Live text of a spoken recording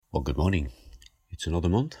Well, good morning. It's another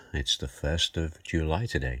month. It's the 1st of July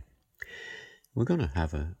today. We're going to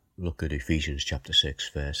have a look at Ephesians chapter 6,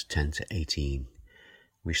 verse 10 to 18.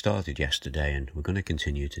 We started yesterday and we're going to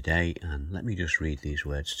continue today, and let me just read these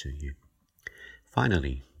words to you.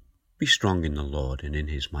 Finally, be strong in the Lord and in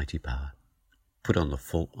his mighty power. Put on the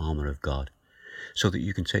full armor of God, so that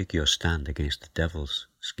you can take your stand against the devil's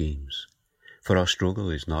schemes. For our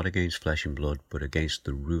struggle is not against flesh and blood, but against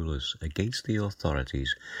the rulers, against the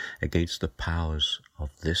authorities, against the powers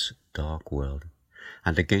of this dark world,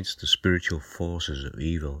 and against the spiritual forces of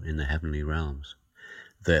evil in the heavenly realms.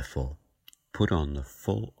 Therefore, put on the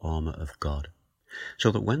full armor of God,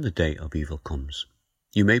 so that when the day of evil comes,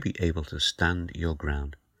 you may be able to stand your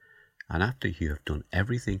ground. And after you have done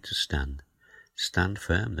everything to stand, stand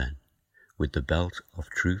firm then, with the belt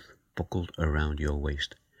of truth buckled around your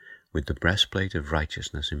waist, with the breastplate of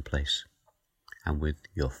righteousness in place, and with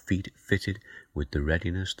your feet fitted with the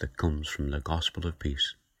readiness that comes from the gospel of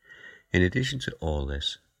peace. In addition to all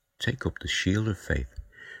this, take up the shield of faith,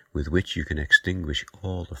 with which you can extinguish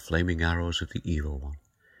all the flaming arrows of the evil one.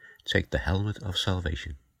 Take the helmet of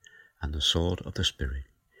salvation and the sword of the Spirit,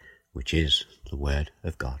 which is the word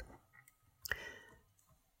of God.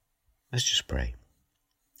 Let's just pray.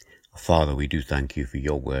 Father, we do thank you for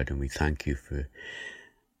your word, and we thank you for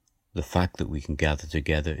the fact that we can gather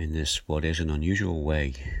together in this, what is an unusual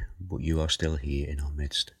way, but you are still here in our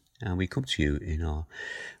midst. And we come to you in our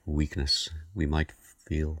weakness. We might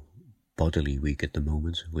feel bodily weak at the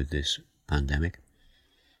moment with this pandemic.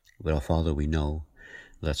 But our Father, we know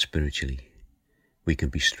that spiritually we can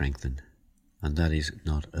be strengthened. And that is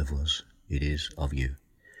not of us, it is of you.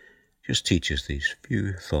 Just teach us these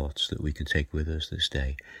few thoughts that we can take with us this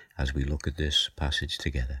day as we look at this passage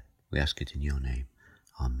together. We ask it in your name.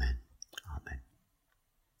 Amen. Amen.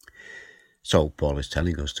 So Paul is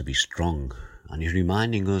telling us to be strong, and he's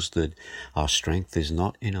reminding us that our strength is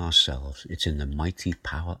not in ourselves, it's in the mighty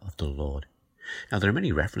power of the Lord. Now there are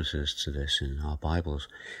many references to this in our Bibles,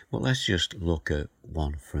 but let's just look at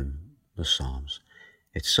one from the Psalms.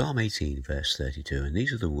 It's Psalm 18 verse 32, and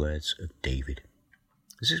these are the words of David.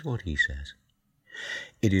 This is what he says.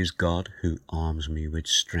 It is God who arms me with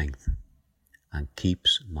strength and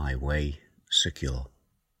keeps my way secure.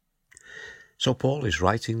 So Paul is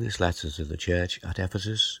writing this letter to the church at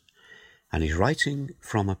Ephesus, and he's writing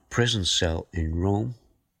from a prison cell in Rome,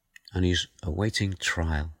 and he's awaiting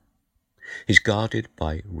trial. He's guarded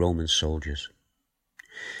by Roman soldiers.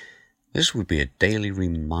 This would be a daily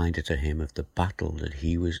reminder to him of the battle that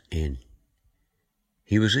he was in.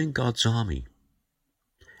 He was in God's army,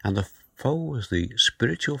 and the foe was the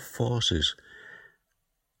spiritual forces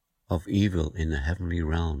of evil in the heavenly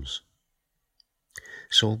realms.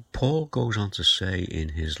 So Paul goes on to say in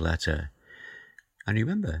his letter, and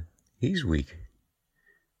remember, he's weak.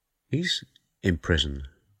 He's in prison.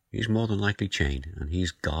 He's more than likely chained, and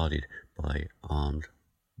he's guarded by armed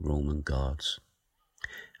Roman guards.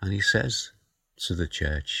 And he says to the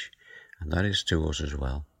church, and that is to us as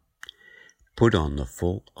well, put on the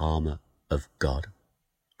full armor of God,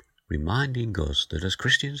 reminding us that as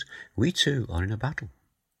Christians, we too are in a battle.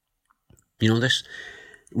 You know, this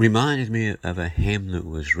reminded me of a hymn that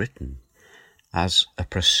was written as a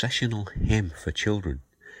processional hymn for children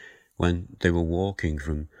when they were walking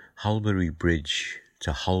from Halbury Bridge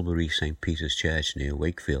to Halbury St. Peter's Church near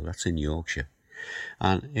Wakefield. That's in Yorkshire.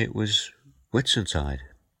 And it was Whitsuntide.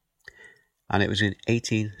 And it was in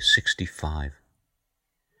 1865.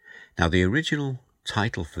 Now, the original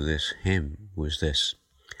title for this hymn was this: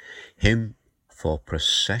 Hymn for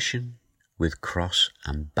Procession with Cross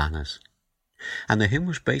and Banners. And the hymn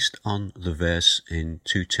was based on the verse in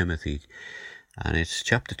 2 Timothy, and it's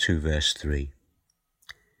chapter 2, verse 3.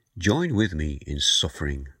 Join with me in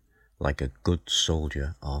suffering like a good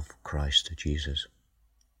soldier of Christ Jesus.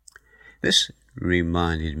 This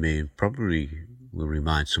reminded me, and probably will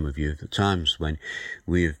remind some of you, of the times when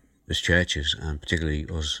we as churches, and particularly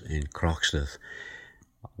us in Croxteth,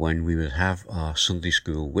 when we would have our Sunday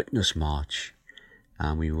school witness march,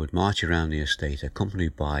 and we would march around the estate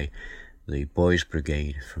accompanied by the Boys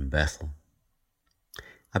Brigade from Bethel.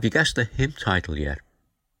 Have you guessed the hymn title yet?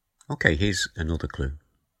 Okay, here's another clue.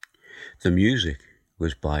 The music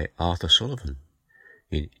was by Arthur Sullivan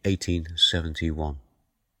in 1871.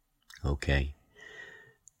 Okay.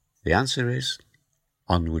 The answer is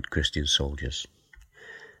Onward Christian Soldiers.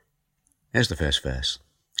 There's the first verse.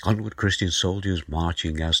 Onward Christian soldiers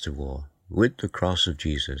marching as to war, with the cross of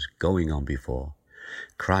Jesus going on before.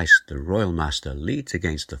 Christ, the royal master, leads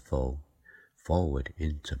against the foe. Forward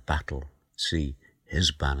into battle, see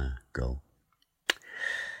his banner go.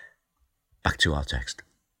 Back to our text.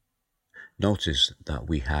 Notice that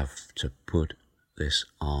we have to put this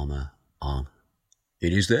armour on.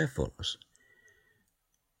 It is there for us,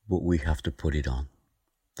 but we have to put it on.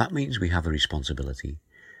 That means we have a responsibility.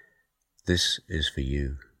 This is for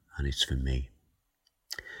you and it's for me.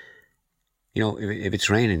 You know, if it's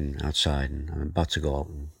raining outside and I'm about to go out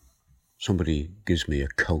and somebody gives me a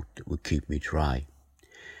coat that would keep me dry,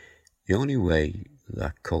 the only way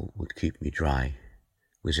that coat would keep me dry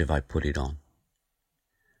was if I put it on.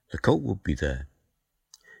 The coat would be there.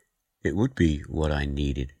 It would be what I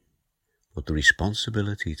needed, but the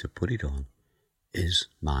responsibility to put it on is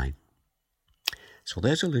mine. So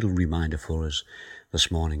there's a little reminder for us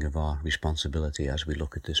this morning of our responsibility as we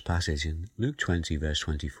look at this passage in Luke 20 verse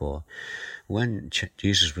 24, when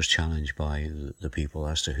Jesus was challenged by the people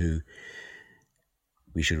as to who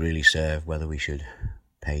we should really serve, whether we should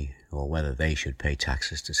pay or whether they should pay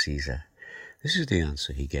taxes to Caesar. This is the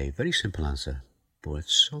answer he gave. Very simple answer, but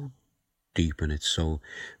it's so deep and it's so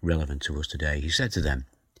relevant to us today. He said to them,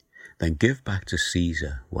 "Then give back to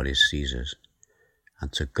Caesar what is Caesar's,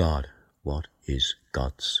 and to God what is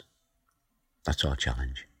God's." That's our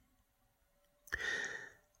challenge.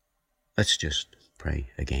 Let's just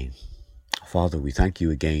pray again. Father, we thank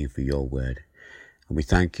you again for your word, and we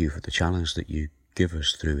thank you for the challenge that you give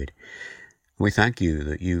us through it. And we thank you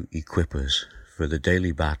that you equip us for the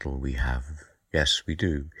daily battle we have. Yes, we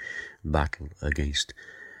do battle against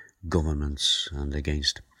governments and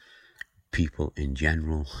against people in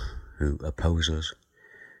general who oppose us,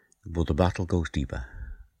 but the battle goes deeper.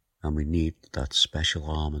 And we need that special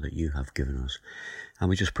armour that you have given us. And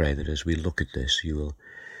we just pray that as we look at this, you will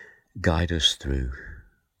guide us through,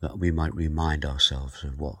 that we might remind ourselves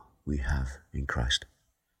of what we have in Christ.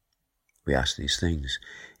 We ask these things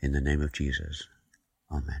in the name of Jesus.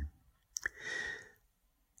 Amen.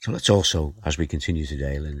 So let's also, as we continue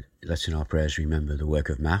today, let's in our prayers remember the work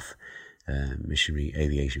of MAF, Missionary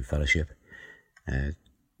Aviation Fellowship.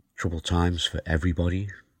 Troubled times for everybody,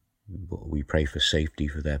 but we pray for safety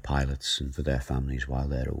for their pilots and for their families while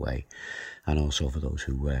they're away, and also for those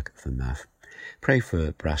who work for MAF. Pray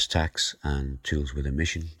for Brass Tacks and Tools with a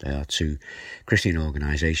Mission. They are two Christian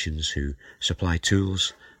organisations who supply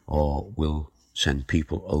tools or will send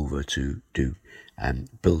people over to do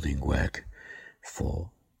building work for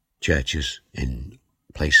churches in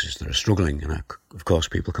places that are struggling. And of course,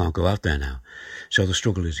 people can't go out there now, so the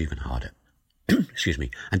struggle is even harder. Excuse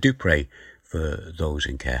me. And do pray for those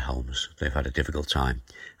in care homes. They've had a difficult time.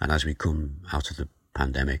 And as we come out of the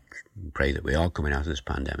pandemic, pray that we are coming out of this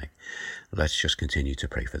pandemic, let's just continue to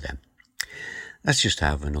pray for them. Let's just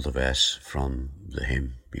have another verse from the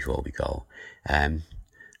hymn before we go. And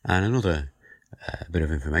another bit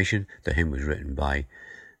of information. The hymn was written by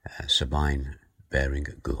Sabine Baring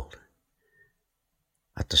Gould.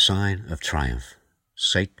 At the sign of triumph,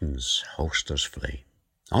 Satan's host does flee.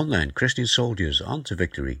 On then, Christian soldiers, on to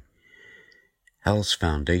victory. Hell's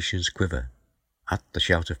foundations quiver at the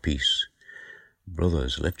shout of peace.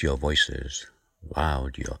 Brothers, lift your voices,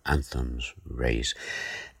 loud your anthems raise.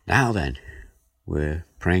 Now then, we're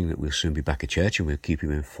praying that we'll soon be back at church, and we'll keep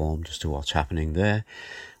you informed as to what's happening there.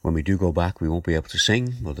 When we do go back, we won't be able to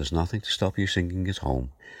sing, but there's nothing to stop you singing at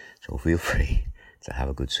home. So feel free to have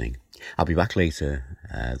a good sing. I'll be back later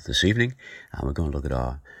this evening, and we're going to look at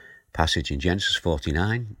our passage in Genesis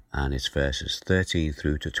 49, and it's verses 13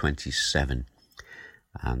 through to 27.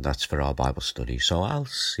 And that's for our Bible study. So I'll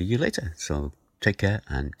see you later. So take care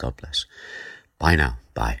and God bless. Bye now.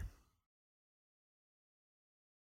 Bye.